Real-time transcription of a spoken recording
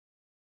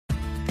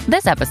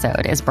This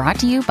episode is brought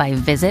to you by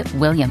Visit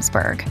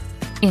Williamsburg.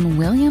 In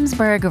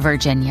Williamsburg,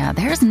 Virginia,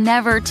 there's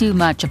never too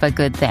much of a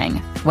good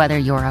thing. Whether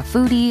you're a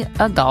foodie,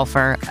 a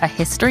golfer, a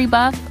history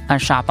buff, a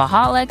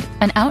shopaholic,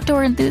 an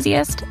outdoor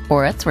enthusiast,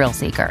 or a thrill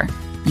seeker,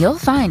 you'll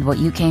find what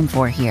you came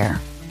for here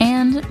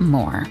and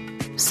more.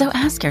 So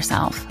ask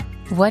yourself,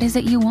 what is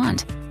it you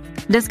want?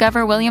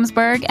 Discover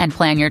Williamsburg and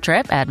plan your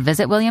trip at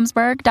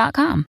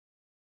visitwilliamsburg.com.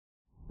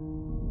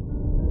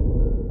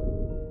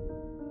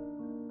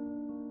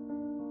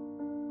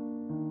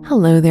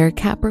 Hello there,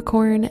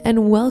 Capricorn,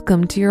 and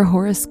welcome to your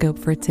horoscope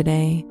for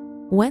today,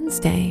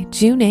 Wednesday,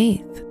 June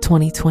 8th,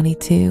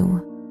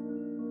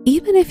 2022.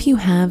 Even if you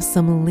have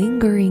some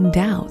lingering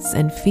doubts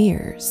and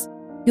fears,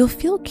 you'll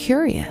feel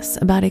curious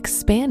about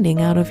expanding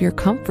out of your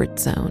comfort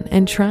zone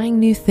and trying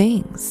new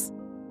things.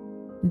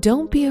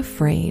 Don't be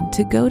afraid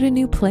to go to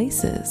new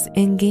places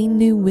and gain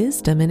new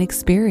wisdom and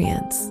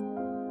experience.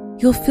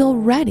 You'll feel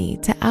ready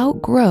to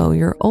outgrow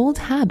your old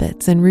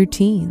habits and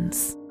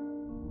routines.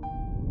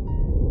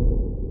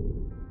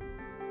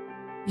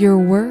 Your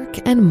work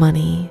and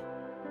money.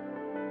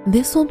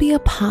 This will be a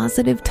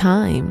positive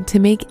time to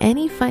make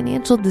any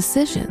financial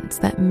decisions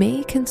that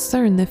may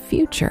concern the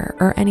future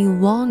or any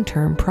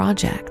long-term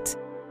project.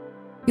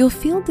 You'll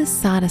feel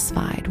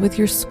dissatisfied with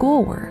your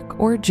schoolwork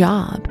or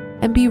job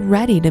and be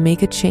ready to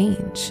make a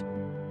change.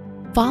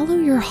 Follow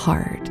your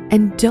heart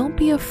and don't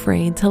be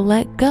afraid to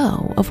let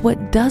go of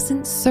what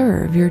doesn't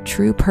serve your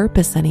true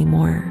purpose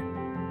anymore.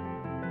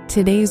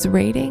 Today's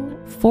rating,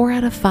 4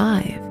 out of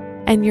 5.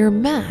 And your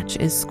match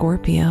is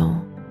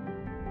Scorpio.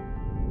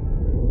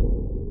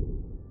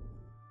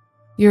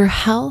 Your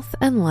health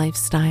and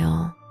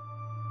lifestyle.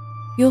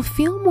 You'll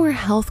feel more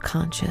health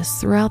conscious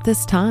throughout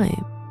this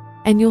time,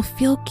 and you'll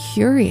feel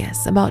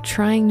curious about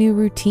trying new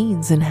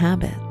routines and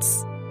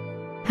habits.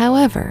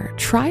 However,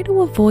 try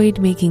to avoid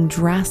making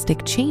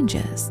drastic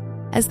changes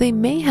as they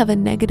may have a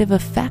negative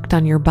effect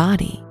on your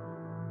body.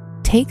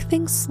 Take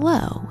things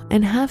slow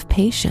and have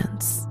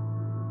patience.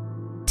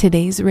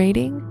 Today's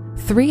rating,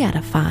 3 out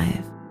of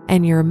 5,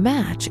 and your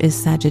match is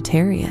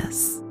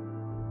Sagittarius.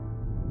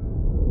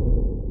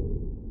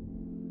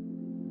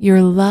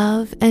 Your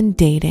love and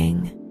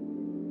dating.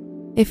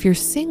 If you're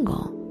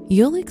single,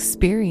 you'll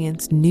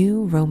experience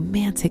new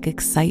romantic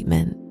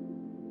excitement.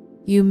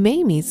 You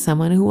may meet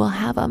someone who will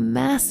have a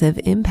massive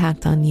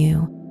impact on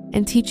you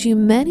and teach you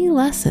many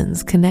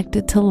lessons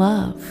connected to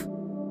love.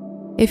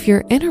 If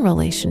you're in a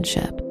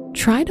relationship,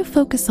 try to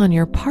focus on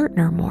your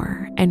partner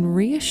more and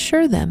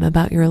reassure them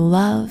about your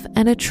love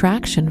and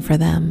attraction for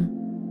them.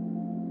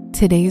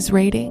 Today's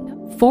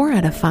rating, 4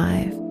 out of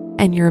 5,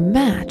 and your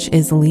match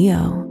is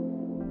Leo.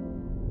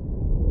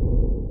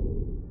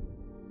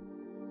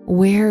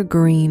 Wear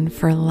green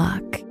for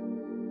luck.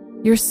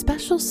 Your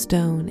special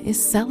stone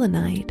is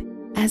selenite,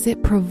 as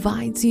it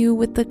provides you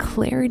with the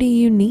clarity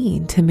you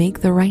need to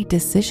make the right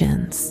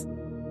decisions.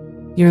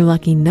 Your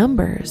lucky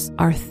numbers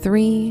are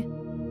 3,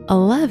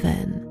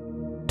 11,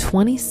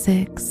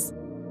 26,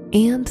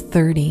 and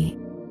 30.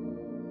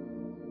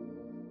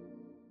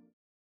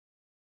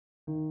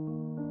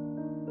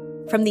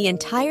 From the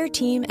entire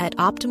team at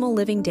Optimal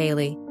Living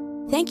Daily,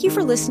 thank you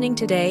for listening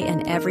today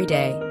and every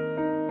day.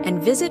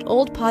 And visit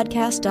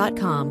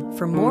oldpodcast.com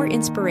for more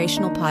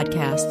inspirational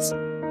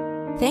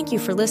podcasts. Thank you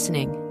for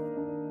listening.